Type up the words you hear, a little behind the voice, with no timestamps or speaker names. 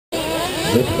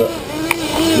Just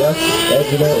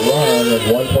edging out Ron with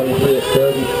 1:23 at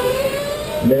 30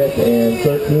 minutes and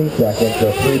 13 seconds.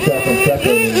 So 3 seconds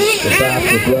separating the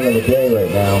fastest run of the day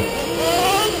right now.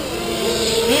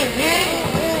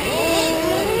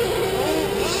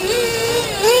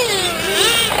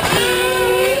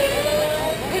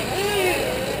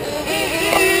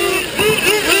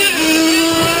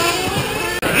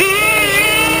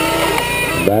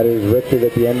 That is Richard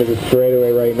at the end of the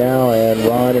straightaway right now, and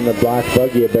Ron in the black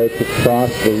buggy about to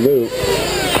cross the loop.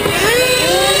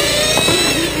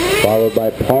 Followed by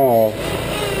Paul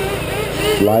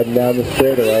sliding down the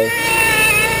straightaway.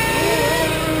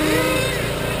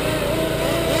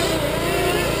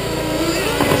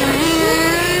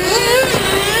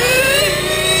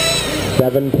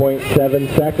 .7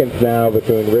 seconds now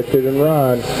between Richard and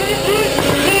Ron.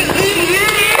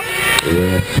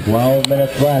 With 12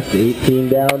 minutes left, 18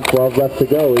 down, 12 left to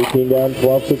go, 18 down,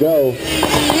 12 to go.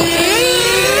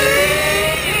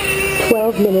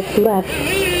 12 minutes left.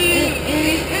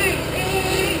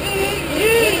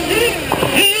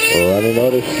 Running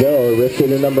order still,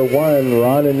 Richard in number 1,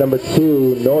 Ron in number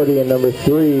 2, Nordy in number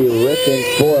 3, Rick in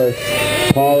 4th,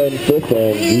 Paul in 5th,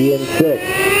 and G in 6th.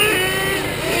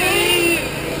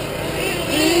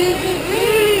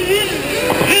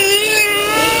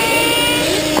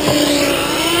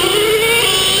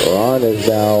 Ron is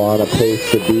now on a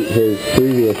pace to beat his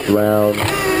previous round.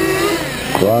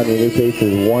 Ron, your new pace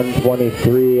is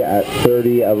 1:23 at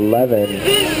 30:11.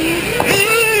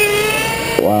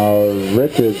 While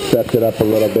Richard stepped it up a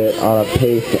little bit on a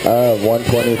pace of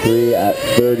 1:23 at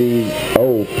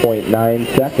 30.9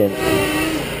 seconds.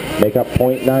 Make up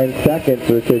 0.9 seconds,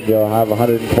 Richard, you'll have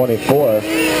 124.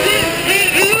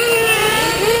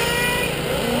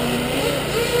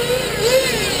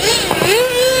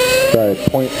 Sorry,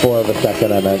 0.4 of a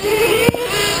second, I meant.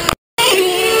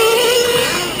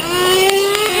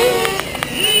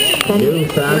 New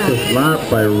fastest lap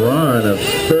by Ron of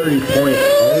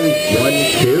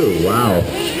 30.012. Wow.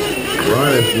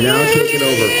 Ron is now taking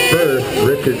over first.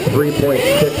 Richard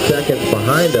 3.6 seconds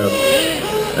behind him.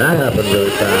 That happened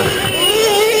really fast.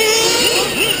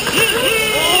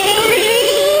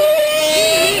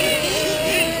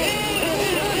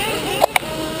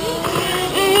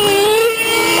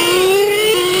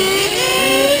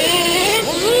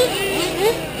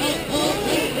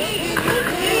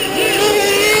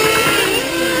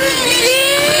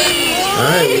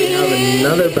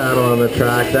 Another battle on the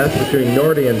track. That's between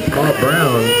Nordy and Paul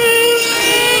Brown.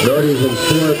 Nordy's in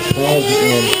 4th, Paul's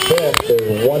in 5th.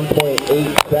 There's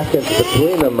 1.8 seconds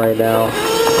between them right now.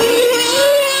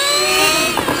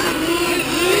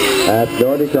 That's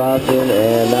Nordy crossing,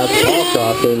 and that's Paul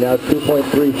crossing. Now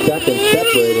 2.3 seconds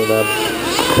separating them.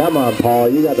 Come on, Paul.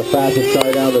 You got the fastest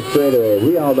car down the straightaway.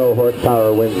 We all know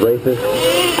horsepower wins races.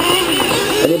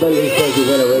 Anybody who says you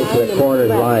win a race in a corner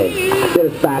is lying. Get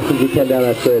as fast as you can down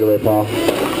that straightaway, Paul.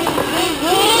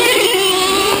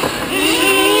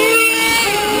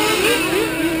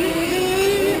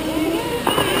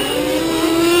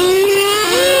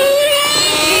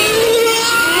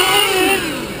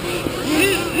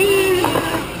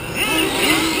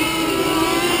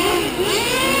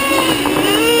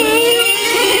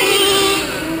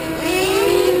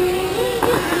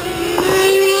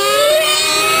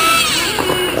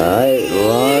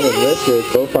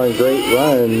 Both on great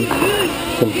runs,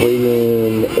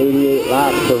 completing 88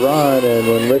 laps for Ron, and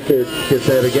when Richard gets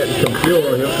out of getting some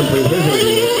fuel, he'll complete his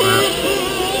 88 laps.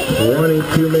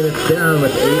 22 minutes down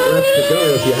with 8 left to go.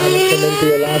 If you haven't come into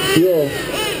your last fuel,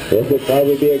 this would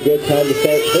probably be a good time to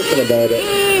start thinking about it.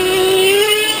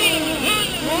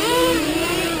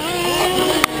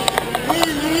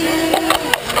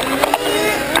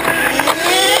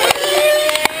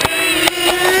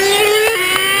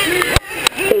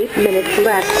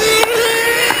 Left.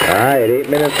 Alright, 8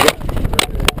 minutes left.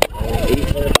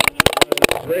 8 minutes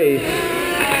left race.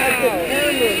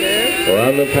 We're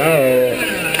on the power.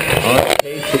 On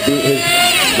pace to beat his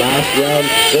last round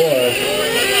score.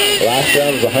 Last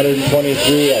round was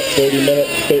 123 at 30 minutes,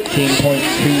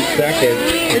 13.2 seconds.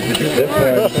 This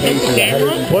one pace is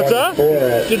 124 What's up?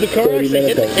 at Did the car 30 actually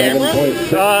minutes hit the camera? 11.6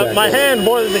 seconds. My hand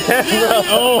more than the camera.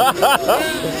 Oh.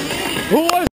 Who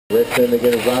was Richard to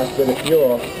get his last bit of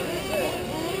fuel.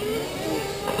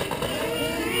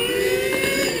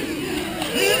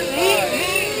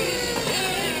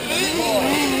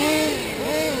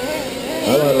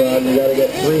 Come on, Ron, you got to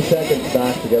get 3 seconds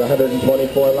back to get a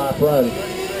 124 lap run.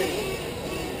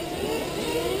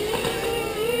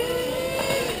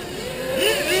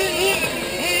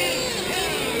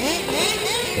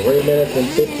 Three minutes and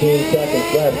 15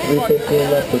 seconds left, 3:15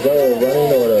 left to go,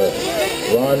 running order.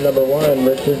 Ron number 1,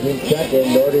 Richard's in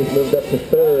second, Nordy's moved up to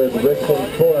third, Rick's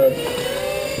in fourth,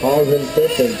 Paul's in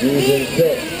fifth, and G's in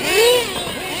sixth.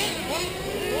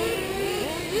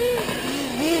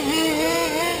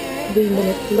 Three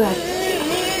minutes left.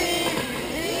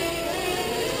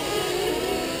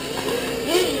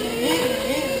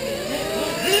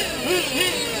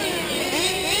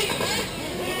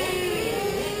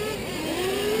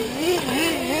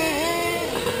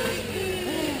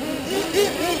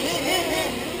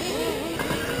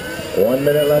 One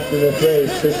minute left in this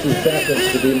race, 50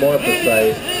 seconds to be more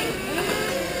precise.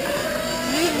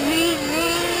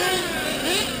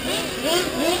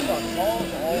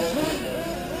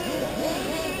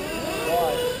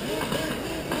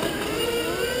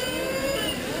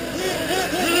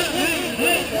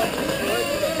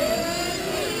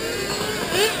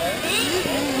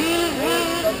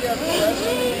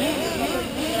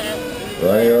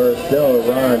 Running over still,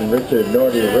 Ron, Richard,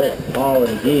 Nordy, Rick, Paul,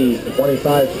 and Gee.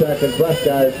 25 seconds left,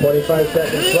 guys. 25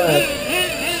 seconds left.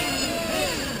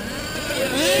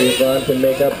 See if Ron can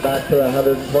make up back to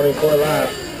 124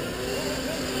 laps.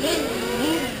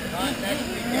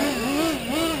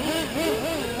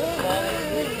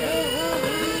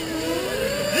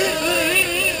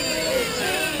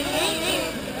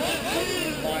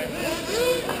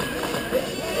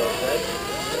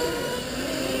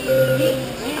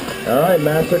 All right,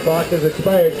 master clock is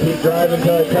expired. Keep driving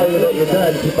until I tell you that you're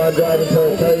done. Keep on driving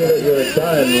until I tell you that you're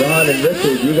done. Ron and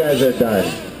Richard, you guys are done.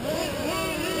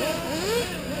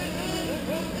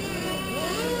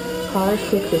 Car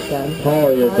 6 is done.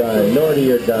 Paul, you're done. Nordy,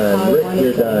 you're done. Rick,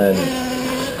 you're done.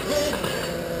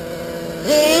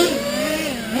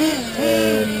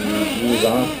 And he's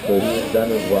off, so he's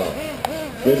done as well.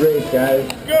 Good race,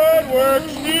 guys. Good work,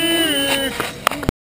 Steve!